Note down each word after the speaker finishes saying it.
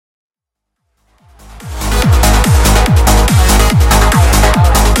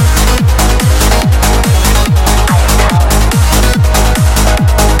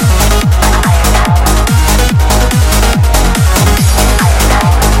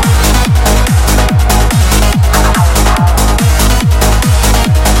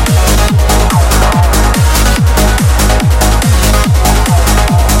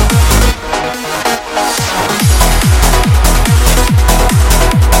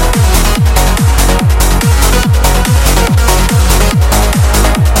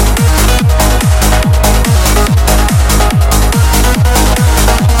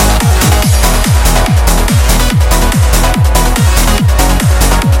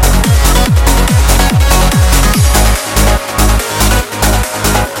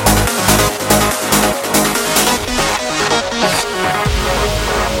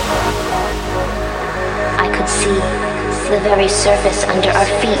surface under our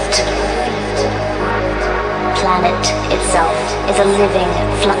feet. Planet itself is a living,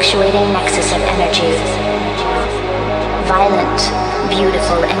 fluctuating nexus of energy. Violent,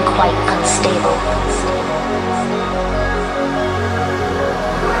 beautiful, and quite unstable.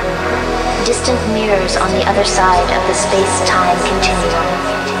 Distant mirrors on the other side of the space-time continuum.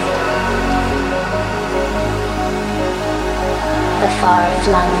 The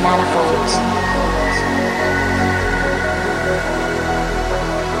far-flung manifolds.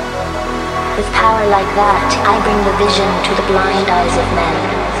 With power like that, I bring the vision to the blind eyes of men.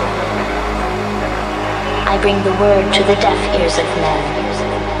 I bring the word to the deaf ears of men.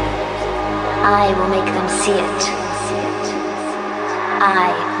 I will make them see it. I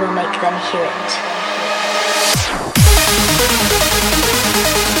will make them hear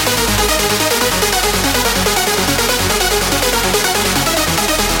it.